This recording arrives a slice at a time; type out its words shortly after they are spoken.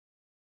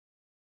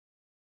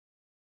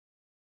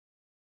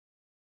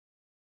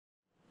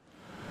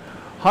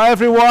Hi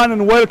everyone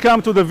and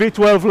welcome to the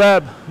V12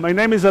 lab. My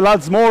name is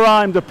Elad Zmora,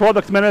 I'm the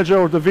product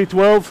manager of the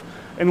V12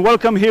 and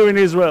welcome here in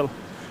Israel.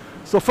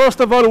 So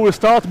first of all we'll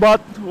start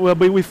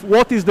with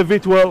what is the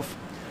V12.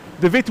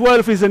 The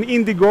V12 is an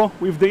Indigo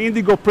with the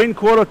Indigo print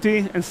quality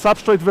and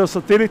substrate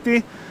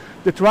versatility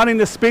that run in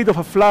the speed of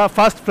a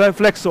fast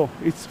flexo.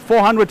 It's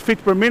 400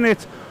 feet per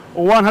minute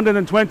or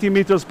 120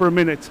 meters per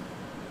minute.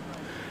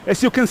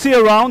 As you can see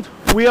around,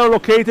 we are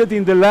located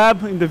in the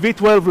lab, in the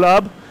V12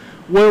 lab,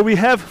 where we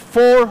have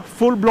 4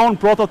 full-blown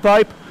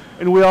prototypes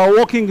and we are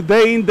working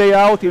day in, day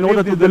out in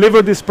order to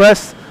deliver this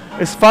press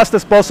as fast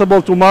as possible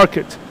to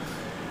market.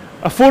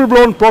 A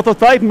full-blown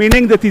prototype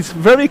meaning that it's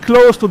very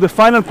close to the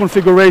final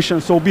configuration.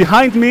 So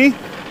behind me,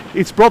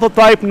 it's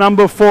prototype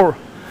number 4.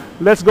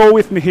 Let's go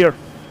with me here.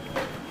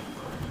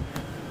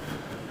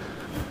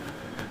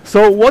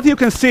 So what you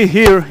can see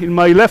here in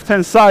my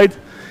left-hand side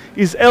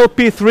is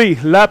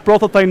LP3, lab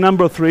prototype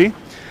number 3.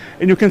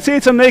 And you can see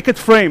it's a naked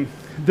frame.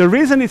 The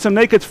reason it's a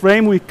naked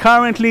frame, we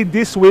currently,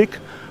 this week,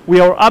 we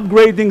are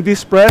upgrading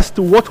this press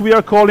to what we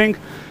are calling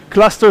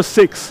Cluster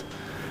 6.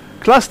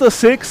 Cluster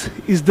 6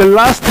 is the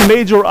last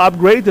major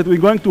upgrade that we're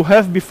going to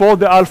have before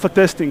the alpha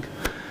testing.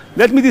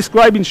 Let me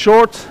describe in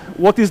short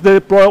what is the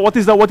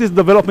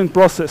development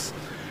process.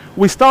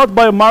 We start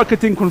by a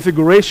marketing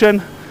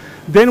configuration,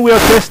 then we are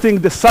testing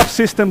the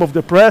subsystem of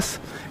the press,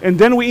 and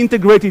then we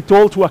integrate it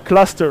all to a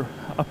cluster,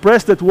 a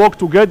press that works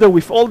together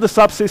with all the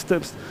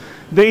subsystems,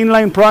 the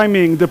inline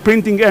priming, the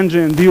printing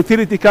engine, the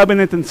utility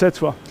cabinet,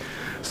 etc.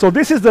 So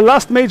this is the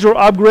last major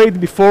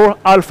upgrade before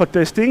alpha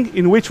testing,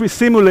 in which we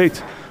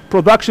simulate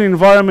production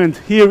environment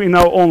here in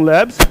our own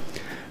labs.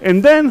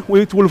 And then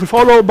it will be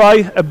followed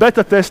by a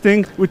beta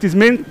testing, which is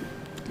meant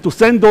to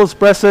send those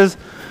presses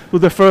to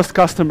the first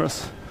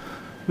customers.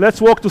 Let's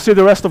walk to see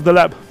the rest of the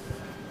lab.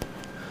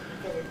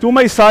 To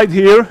my side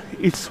here,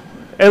 it's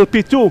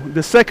LP2,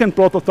 the second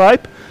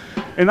prototype.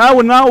 And I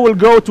will now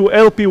go to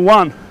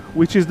LP1,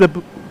 which is the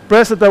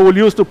press that I will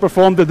use to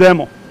perform the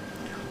demo.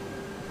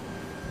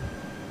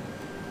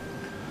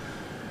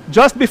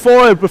 Just before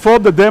I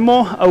perform the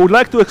demo, I would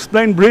like to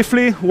explain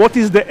briefly what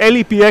is the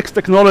LEPX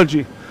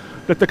technology,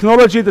 the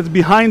technology that's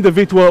behind the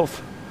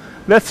V12.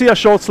 Let's see a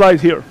short slide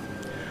here.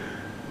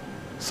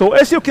 So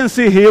as you can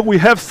see here, we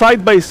have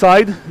side by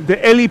side the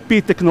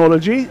LEP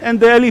technology and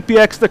the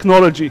LEPX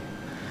technology.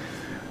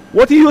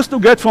 What you used to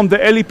get from the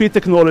LEP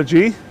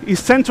technology is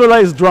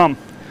centralized drum.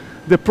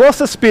 The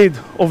process speed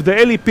of the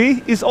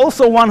LEP is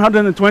also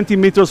 120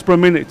 meters per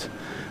minute.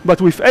 But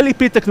with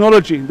LEP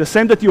technology, the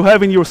same that you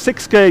have in your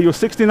 6K, your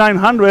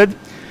 6900,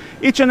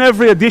 each and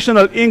every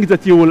additional ink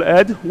that you will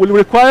add will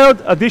require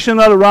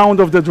additional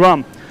round of the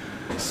drum.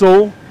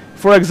 So,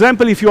 for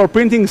example, if you are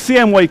printing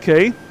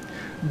CMYK,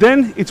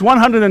 then it's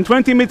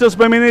 120 meters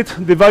per minute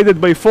divided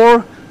by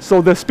 4,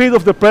 so the speed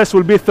of the press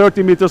will be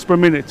 30 meters per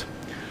minute.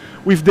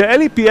 With the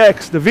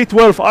LEPX, the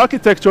V12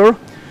 architecture,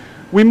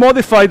 we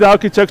modified the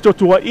architecture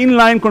to an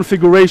inline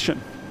configuration.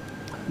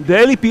 The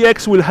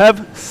LEPX will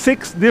have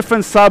 6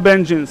 different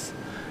sub-engines,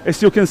 as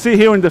you can see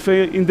here in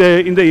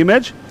the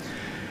image.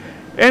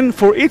 And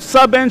for each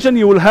sub-engine,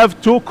 you will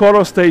have 2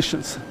 color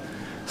stations.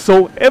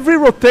 So every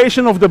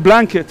rotation of the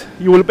blanket,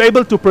 you will be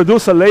able to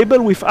produce a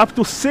label with up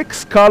to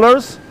 6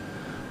 colors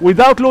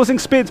without losing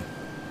speed.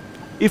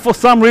 If for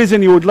some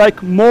reason you would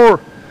like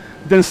more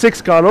than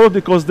 6 colors,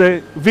 because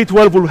the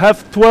V12 will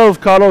have 12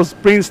 colors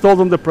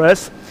pre-installed on the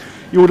press,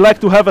 you would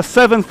like to have a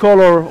 7th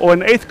color or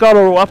an 8th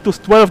color or up to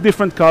 12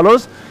 different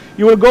colors,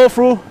 you will go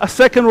through a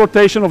second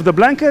rotation of the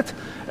blanket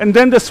and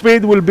then the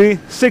speed will be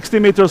 60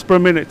 meters per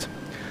minute.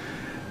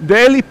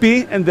 The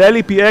LEP and the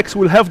LEPX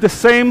will have the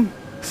same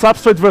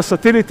substrate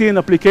versatility and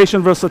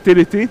application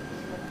versatility,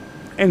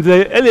 and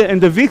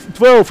the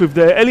V12 with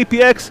the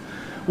LEPX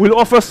will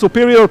offer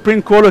superior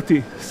print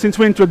quality since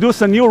we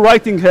introduce a new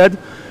writing head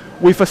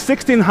with a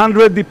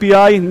 1600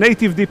 dpi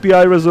native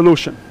DPI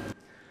resolution.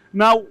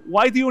 Now,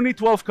 why do you need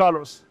 12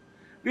 colors?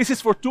 This is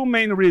for 2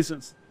 main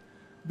reasons.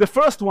 The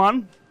first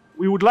one,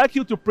 we would like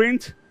you to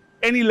print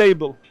any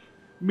label,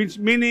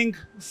 meaning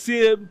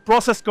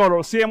process color,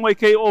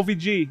 CMYK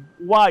OVG,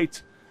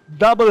 white,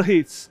 double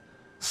hits,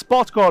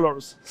 spot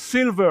colors,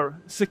 silver,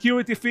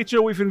 security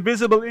feature with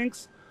invisible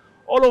inks.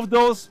 All of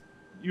those,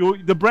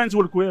 the brands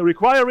will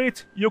require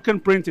it, you can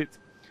print it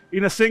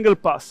in a single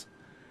pass.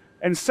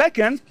 And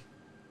second,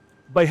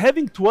 by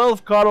having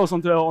 12 colors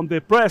on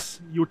the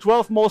press, your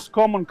 12 most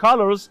common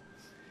colors,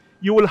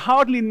 you will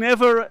hardly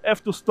never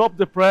have to stop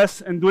the press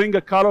and doing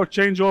a color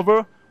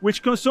changeover,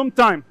 which consumes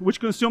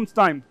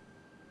time.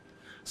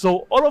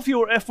 So all of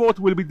your effort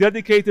will be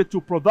dedicated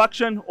to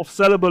production of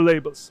sellable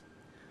labels.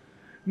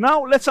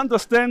 Now let's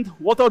understand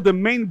what are the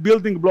main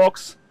building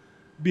blocks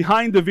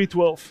behind the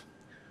V12.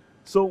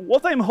 So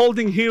what I'm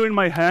holding here in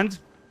my hand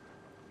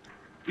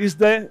is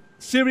the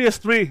Series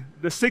 3,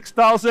 the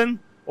 6000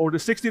 or the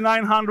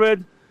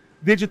 6900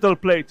 digital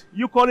plate.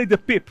 You call it the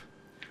PIP.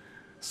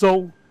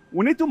 So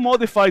we need to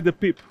modify the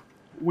PIP.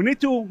 We need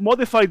to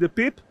modify the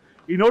PIP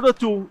in order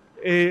to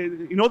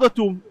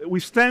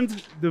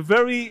withstand the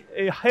very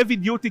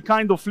heavy-duty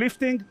kind of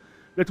lifting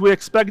that we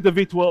expect the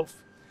V12.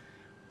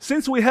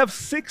 Since we have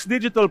 6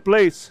 digital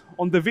plates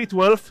on the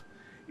V12,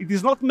 it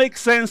does not make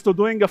sense to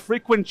doing a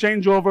frequent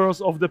changeovers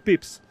of the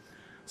pips.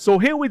 So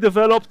here we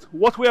developed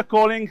what we are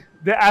calling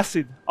the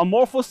ACID,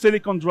 amorphous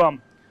silicon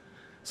drum.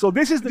 So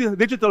this is the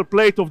digital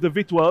plate of the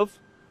V12.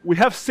 We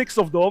have 6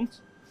 of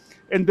those,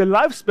 and the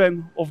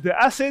lifespan of the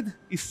ACID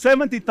is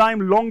 70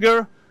 times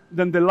longer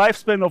than the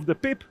lifespan of the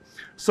PIP,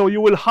 so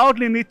you will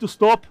hardly need to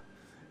stop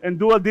and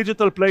do a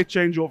digital plate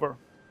changeover.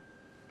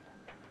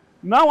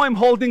 Now I'm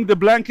holding the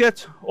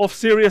blanket of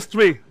Series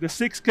 3, the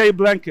 6K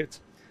blanket.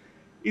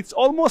 It's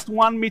almost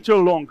 1 meter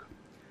long.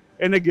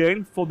 And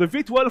again, for the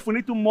V12, we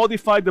need to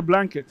modify the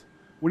blanket.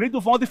 We need to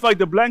modify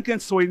the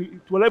blanket so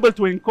it will be able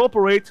to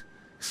incorporate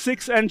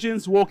 6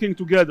 engines working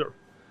together.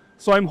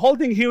 So I'm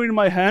holding here in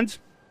my hand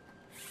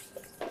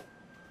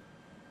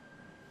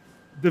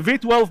the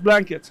V12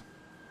 blanket.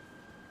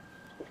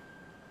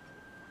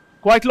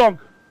 Quite long.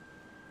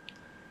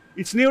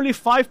 It's nearly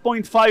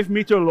 5.5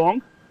 meter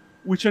long,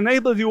 which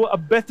enables you a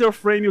better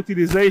frame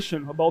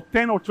utilization, about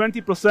 10 or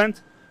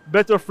 20%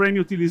 better frame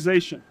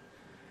utilization.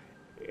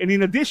 And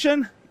in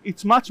addition,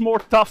 it's much more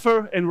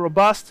tougher and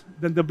robust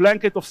than the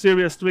blanket of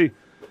Series 3.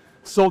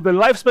 So the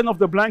lifespan of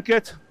the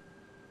blanket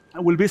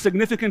will be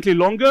significantly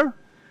longer.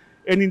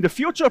 And in the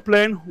future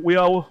plan, we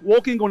are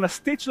working on a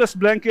stitchless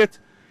blanket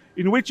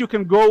in which you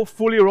can go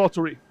fully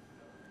rotary.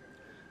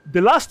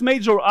 The last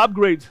major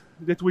upgrade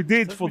that we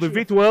did for the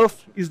V12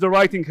 is the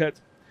writing head.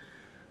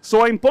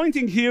 So I'm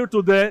pointing here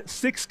to the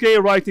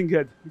 6K writing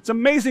head. It's an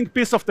amazing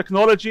piece of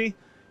technology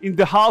in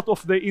the heart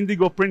of the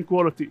Indigo print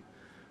quality.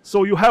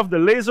 So you have the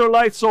laser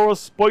light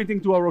source pointing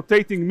to our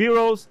rotating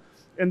mirrors,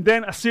 and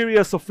then a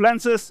series of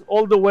lenses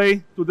all the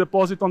way to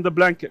deposit on the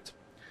blanket.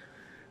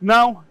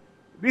 Now,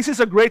 this is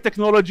a great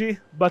technology,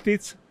 but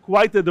it's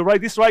quite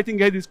this writing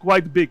head is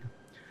quite big.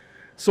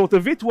 So the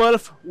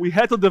V12, we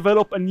had to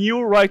develop a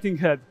new writing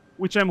head,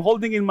 which I'm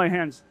holding in my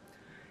hands.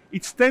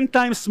 It's 10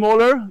 times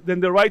smaller than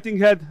the writing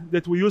head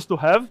that we used to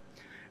have.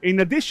 In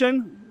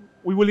addition,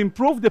 we will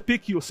improve the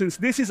PQ since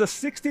this is a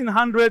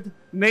 1600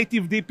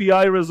 native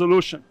DPI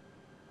resolution.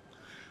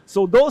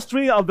 So those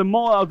 3 are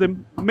the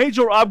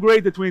major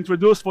upgrade that we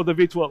introduced for the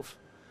V12.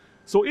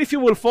 So if you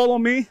will follow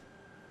me,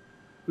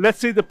 let's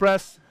see the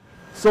press.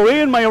 So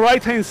here in my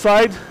right-hand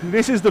side,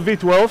 this is the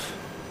V12,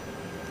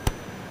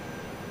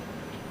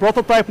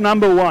 prototype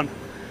number 1.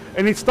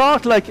 And it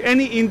starts like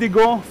any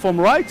Indigo from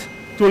right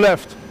to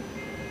left.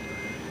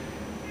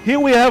 Here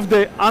we have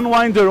the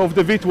unwinder of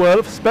the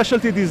V12,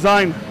 specialty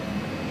designed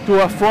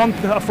to a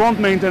front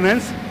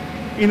maintenance.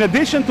 In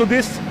addition to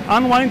this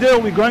unwinder,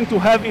 we're going to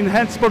have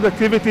enhanced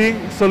productivity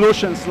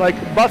solutions like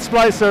butt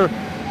splicer,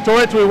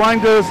 turret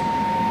rewinders.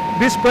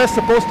 This press is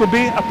supposed to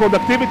be a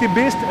productivity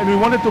beast, and we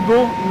wanted to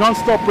do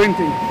non-stop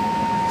printing.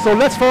 So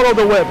let's follow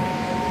the web.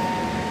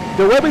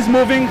 The web is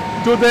moving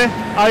to the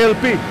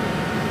ILP.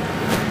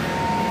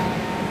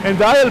 And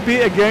the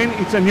ILP, again,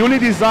 it's a newly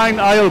designed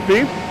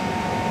ILP,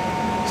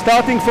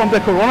 starting from the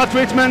corona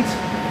treatment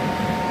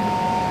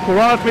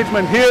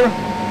here,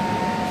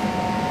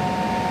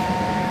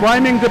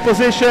 priming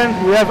deposition.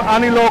 We have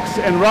anilocks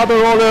and rubber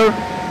roller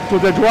to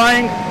the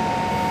drying.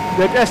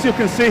 That, as you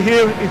can see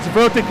here, it's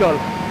vertical,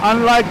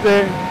 unlike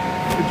the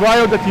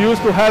dryer that you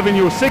used to have in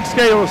your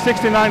 6K or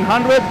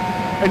 6900,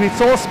 and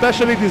it's all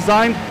specially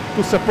designed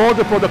to support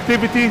the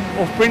productivity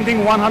of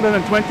printing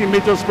 120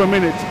 meters per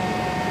minute.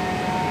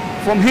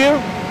 From here,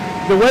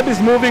 the web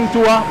is moving to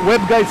a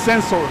web guide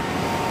sensor.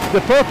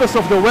 The purpose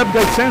of the web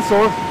guide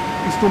sensor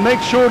is to make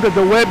sure that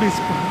the web is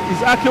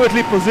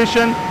accurately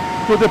positioned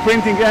to the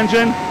printing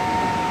engine,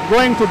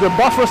 going to the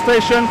buffer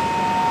station,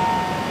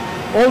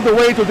 all the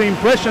way to the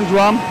impression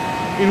drum,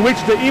 in which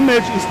the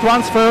image is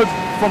transferred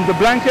from the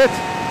blanket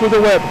to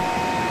the web.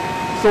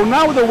 So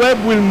now the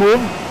web will move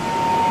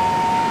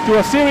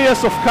to a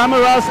series of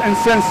cameras and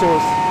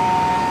sensors.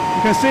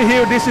 You can see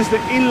here, this is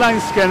the inline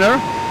scanner,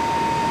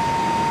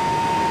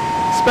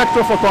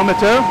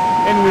 spectrophotometer,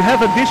 and we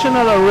have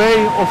additional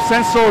array of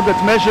sensors that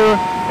measure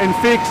and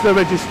fix the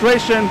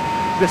registration,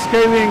 the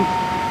scaling,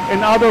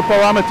 and other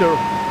parameters.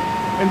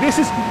 And this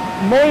is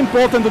more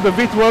important to the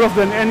V12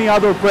 than any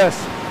other press,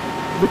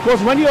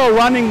 because when you are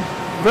running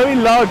very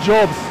large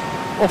jobs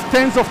of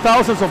tens of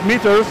thousands of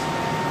meters,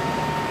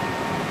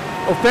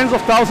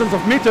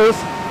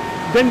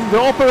 then the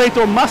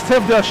operator must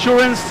have the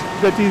assurance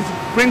that he's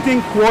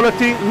printing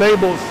quality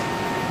labels.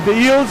 The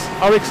yields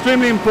are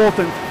extremely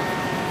important.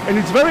 And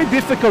it's very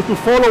difficult to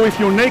follow with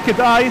your naked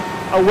eye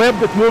a web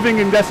that's moving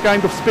in that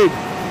kind of speed.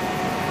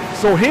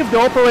 So here the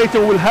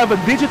operator will have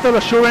a digital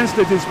assurance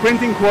that is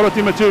printing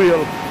quality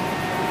material.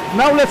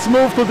 Now let's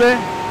move to the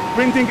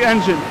printing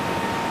engine.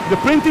 The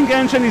printing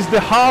engine is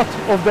the heart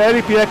of the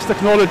LEPX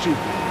technology.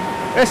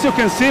 As you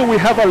can see, we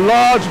have a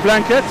large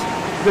blanket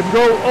that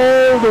goes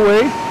all the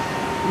way,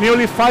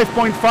 nearly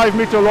 5.5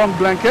 meter long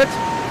blanket,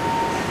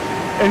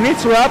 and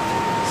it's wrapped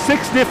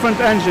 6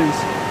 different engines.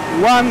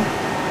 1,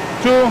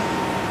 2,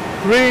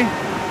 3,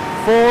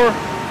 4,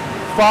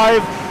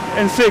 5,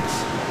 and 6.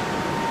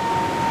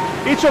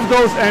 Each of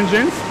those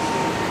engines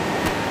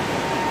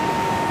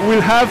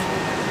will have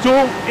 2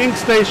 ink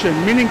stations,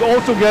 meaning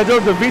altogether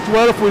the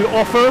V12 will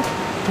offer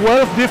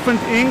 12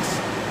 different inks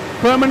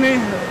permanently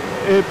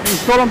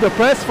installed on the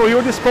press for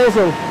your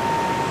disposal.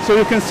 So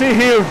you can see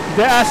here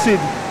the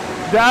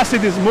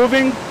acid is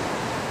moving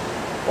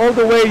all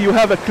the way. You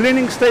have a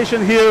cleaning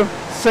station here,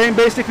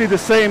 basically the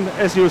same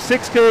as your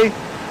 6K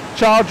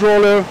charge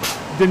roller,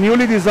 the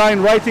newly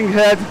designed writing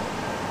head,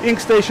 ink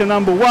station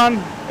number 1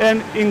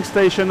 and ink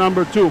station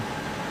number 2.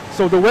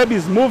 So the web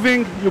is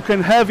moving. You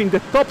can have in the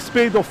top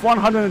speed of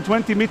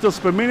 120 meters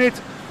per minute,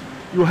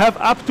 you have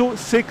up to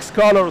 6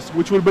 colors,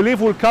 which we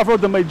believe will cover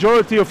the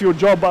majority of your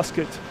job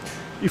basket.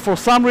 If for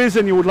some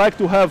reason you would like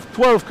to have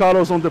 12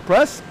 colors on the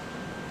press,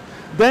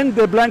 then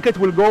the blanket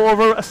will go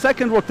over a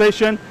second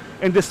rotation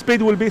and the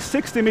speed will be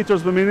 60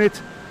 meters per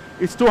minute.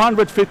 It's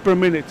 200 feet per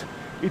minute.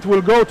 It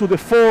will go to the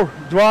 4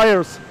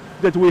 dryers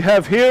that we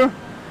have here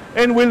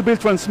and will be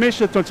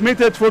transmitted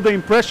through the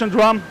impression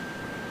drum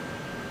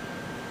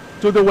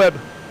to the web.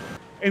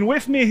 And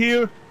with me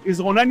here is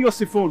Ronen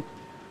Yosifun.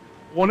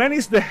 Ronen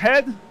is the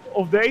head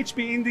of the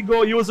HP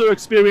Indigo user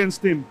experience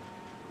team.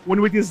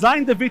 When we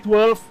designed the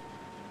V12,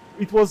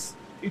 it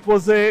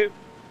was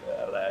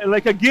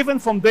like a given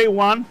from day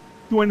one.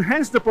 To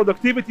enhance the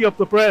productivity of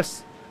the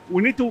press,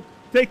 we need to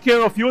take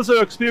care of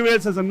user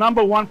experience as a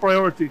 #1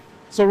 priority.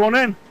 So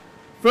Ronen,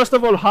 first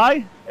of all,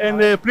 hi,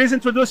 and please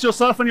introduce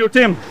yourself and your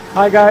team.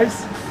 Hi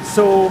guys.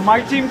 So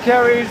my team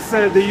carries,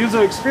 the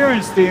user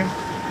experience team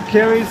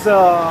carries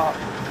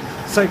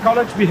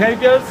psychology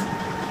behaviors,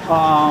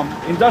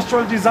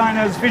 industrial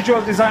designers,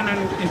 visual designer,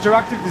 and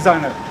interactive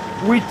designer.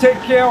 We take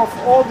care of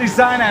all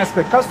design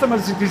aspects,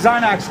 customers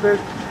design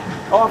aspect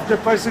of the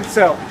press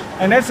itself.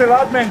 And as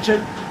Elad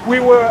mentioned, we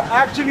were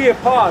actually a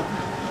part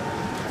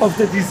of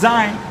the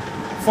design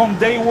from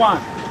day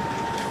one.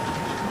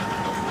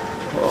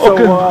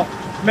 Okay. So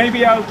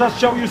maybe I'll just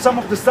show you some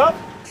of the stuff.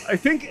 I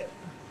think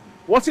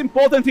what's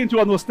important to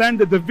understand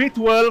that the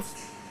V12,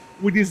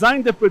 we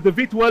designed the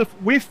V12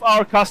 with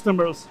our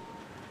customers.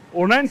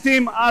 Ronen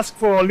team asked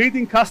for a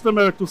leading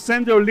customer to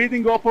send their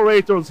leading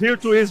operators here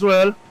to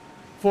Israel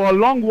for a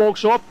long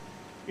workshop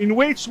in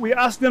which we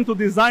asked them to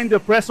design the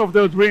press of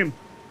their dream.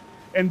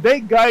 And they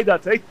guided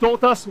us, they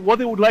taught us what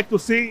they would like to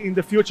see in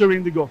the future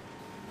Indigo.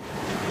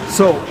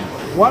 So,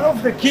 one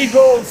of the key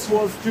goals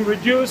was to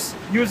reduce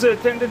user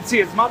tendency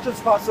as much as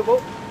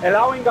possible,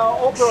 allowing our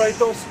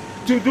operators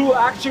to do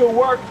actual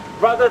work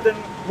rather than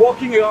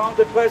walking around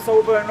the press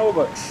over and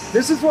over.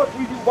 This is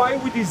why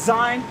we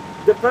designed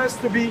the press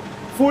to be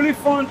fully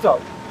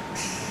frontal,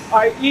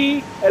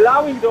 i.e.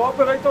 allowing the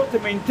operator to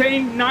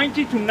maintain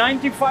 90 to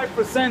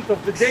 95%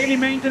 of the daily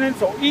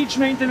maintenance or each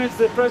maintenance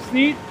the press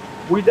needs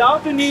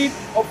without the need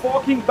of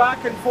walking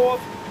back and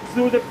forth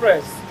through the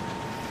press.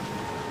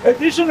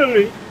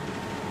 Additionally,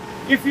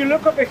 if you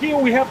look over here,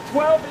 we have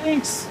 12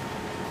 inks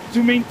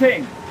to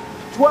maintain.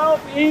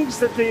 12 inks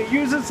that the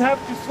users have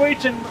to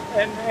switch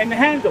and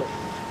handle.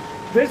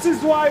 This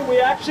is why we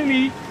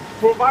actually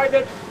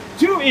provided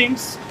 2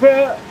 inks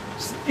per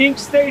ink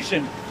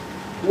station,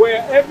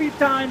 where every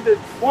time that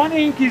one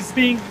ink is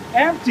being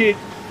emptied,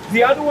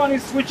 the other one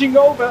is switching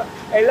over,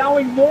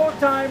 allowing more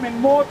time, and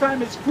more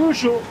time is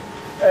crucial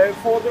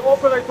for the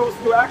operators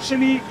to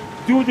actually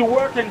do the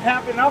work and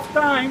have enough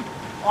time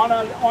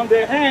on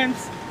their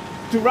hands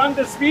to run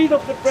the speed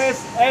of the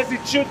press as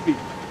it should be.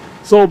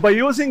 So by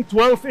using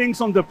 12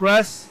 inks on the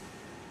press,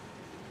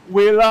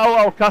 we allow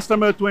our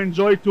customer to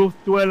enjoy two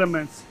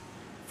elements.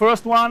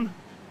 First one,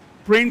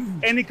 print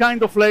any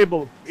kind of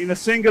label in a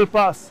single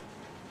pass.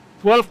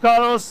 12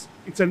 colors,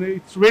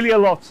 it's really a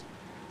lot.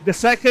 The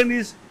second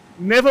is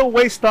never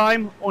waste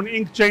time on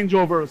ink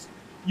changeovers.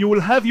 You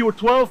will have your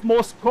 12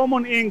 most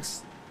common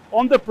inks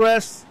on the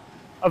press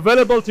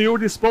available to your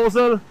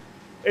disposal,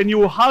 and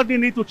you hardly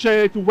need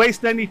to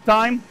waste any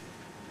time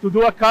to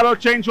do a color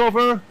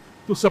changeover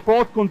to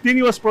support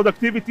continuous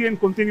productivity and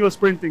continuous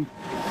printing.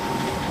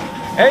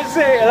 As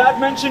Elad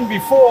mentioned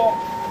before,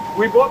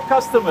 we brought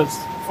customers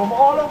from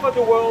all over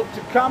the world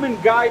to come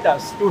and guide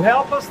us, to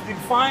help us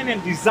define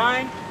and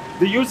design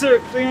the user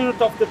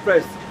experience of the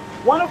press.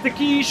 One of the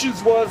key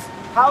issues was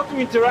how to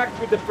interact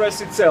with the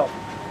press itself.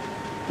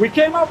 We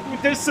came up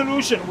with this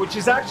solution, which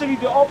is actually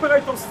the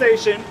operator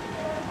station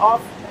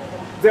of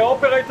the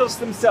operators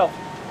themselves.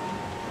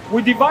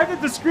 We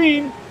divided the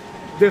screen,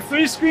 the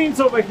 3 screens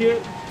over here,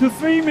 to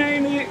 3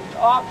 main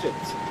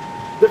objects.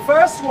 The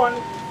first one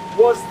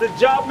was the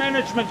job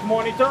management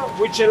monitor,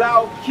 which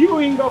allowed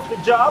queuing of the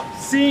job,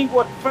 seeing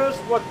what first,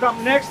 what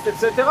come next,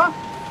 etc.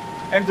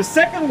 And the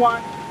second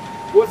one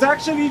was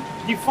actually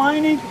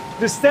defining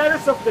the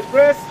status of the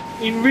press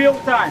in real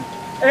time.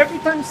 Every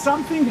time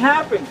something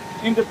happened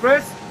in the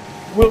press,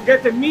 we'll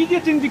get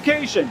immediate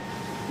indication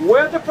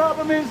where the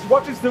problem is,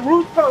 what is the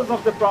root cause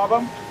of the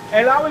problem,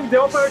 allowing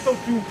the operator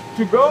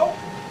to go,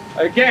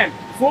 again,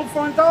 full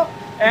frontal,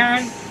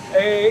 and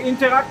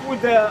interact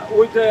with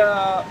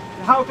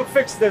how to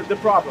fix the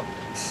problem.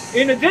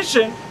 In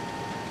addition,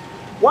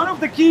 one of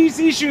the key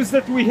issues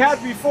that we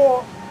had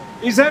before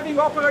is having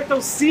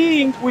operators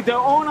seeing with their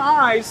own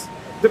eyes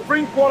the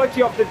print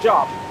quality of the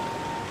job.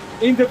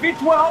 In the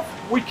V12,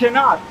 we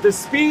cannot. The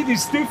speed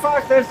is too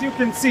fast, as you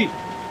can see.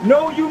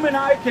 No human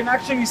eye can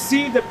actually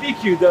see the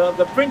PQ,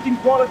 the printing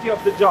quality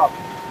of the job.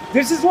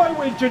 This is why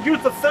we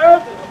introduced a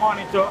third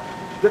monitor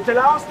that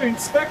allows to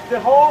inspect the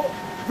whole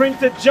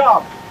printed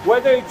job,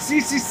 whether it's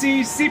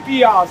CCC,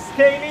 CPR,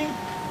 scaling,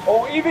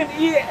 or even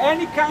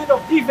any kind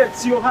of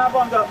defects you have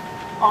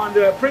on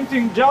the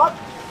printing job.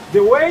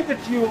 The way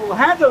that you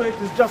handle it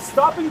is just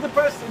stopping the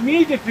press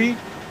immediately,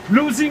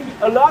 losing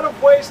a lot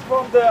of waste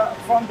from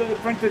the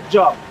printed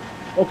job.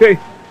 Okay,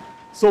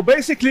 so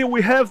basically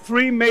we have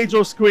three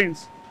major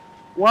screens.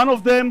 One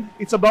of them,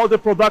 it's about the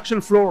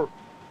production floor.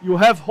 You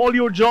have all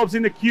your jobs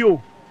in a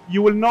queue.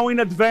 You will know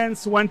in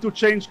advance when to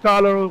change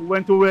color,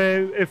 when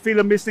to fill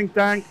a missing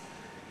tank.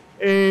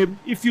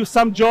 If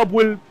some job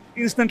will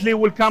instantly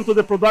come to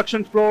the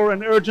production floor,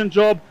 an urgent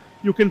job,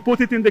 you can put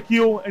it in the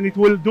queue and it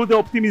will do the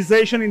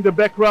optimization in the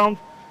background.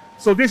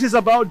 So this is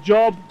about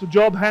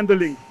job-to-job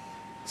handling.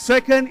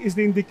 Second is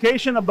the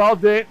indication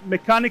about the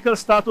mechanical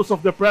status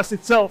of the press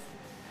itself.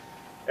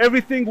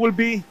 Everything will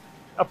be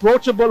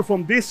approachable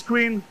from this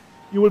screen.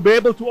 You will be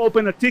able to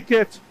open a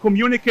ticket,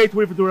 communicate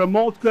with the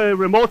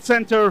remote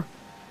center,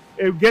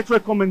 get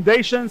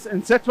recommendations,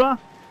 etc.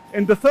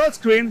 And the third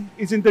screen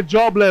is in the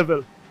job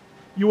level.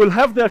 You will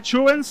have the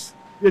assurance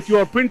that you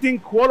are printing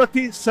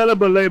quality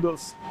sellable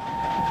labels.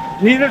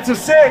 Needless to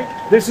say,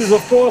 this is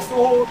of course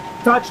all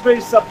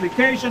touch-based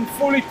application,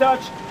 fully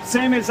touch,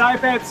 same as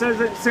iPads,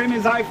 same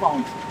as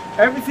iPhones.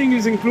 Everything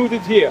is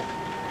included here.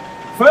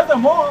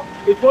 Furthermore,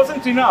 it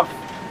wasn't enough.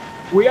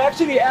 We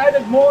actually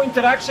added more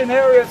interaction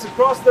areas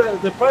across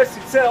the press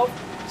itself,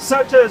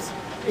 such as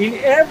in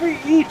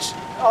each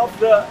of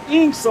the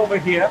inks over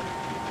here,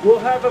 we'll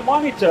have a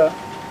monitor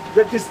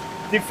that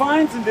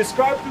defines and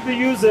describes to the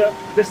user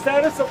the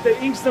status of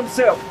the inks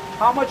themselves,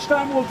 how much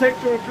time it will take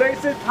to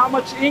replace it, how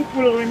much ink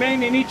will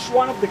remain in each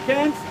one of the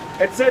cans,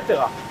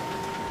 etc.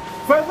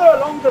 Further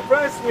along the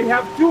press, we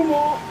have two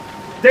more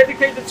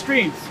dedicated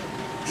screens.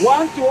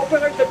 One to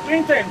operate the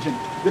print engine.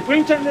 The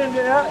print engine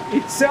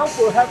itself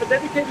will have a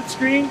dedicated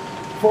screen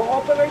for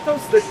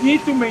operators that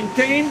need to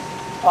maintain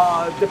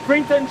the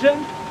print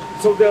engine.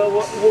 So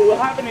we'll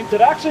have an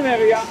interaction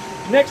area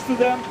next to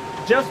them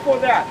just for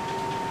that.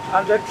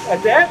 And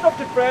at the end of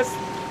the press,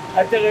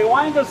 at the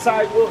rewinder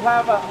side, we'll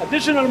have an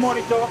additional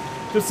monitor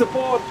to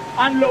support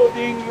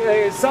unloading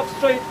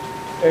substrate,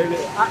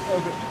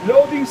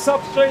 loading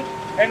substrate,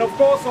 and of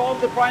course all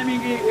the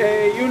priming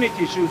unit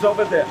issues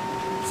over there.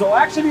 So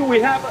actually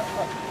we have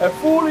a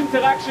full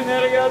interaction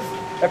areas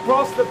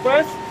across the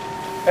press,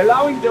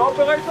 allowing the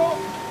operator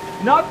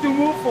not to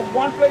move from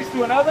one place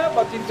to another,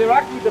 but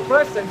interact with the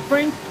press and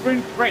print,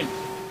 print, print.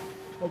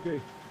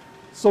 Okay.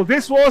 So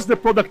this was the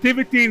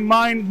productivity in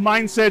mind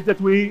mindset that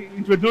we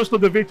introduced to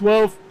the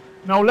V12.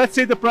 Now let's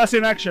see the press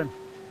in action.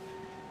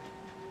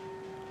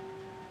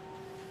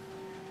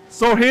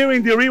 So here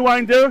in the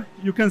rewinder,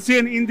 you can see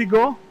an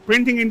Indigo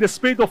printing in the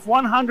speed of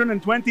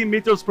 120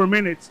 meters per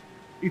minute.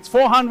 It's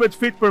 400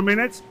 feet per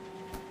minute.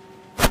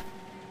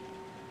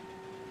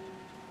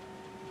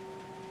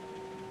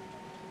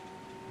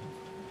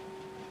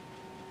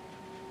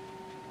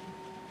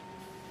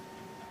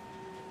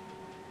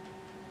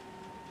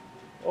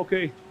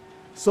 Okay,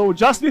 so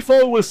just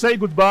before we'll say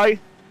goodbye,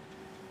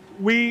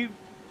 we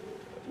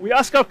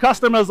ask our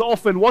customers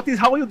often,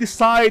 how you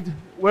decide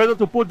whether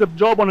to put the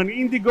job on an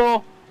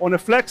Indigo, on a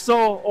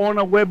Flexo, or on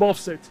a web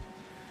offset.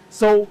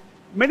 So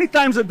many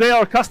times a day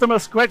our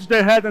customers scratch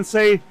their head and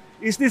say,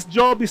 is this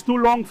job too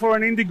long for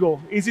an Indigo?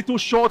 Is it too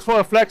short for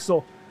a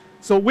Flexo?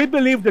 So we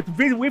believe that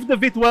with the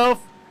V12,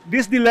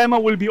 this dilemma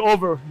will be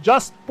over.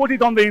 Just put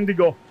it on the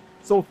Indigo.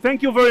 So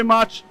thank you very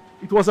much.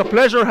 It was a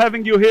pleasure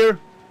having you here,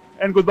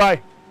 and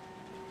goodbye.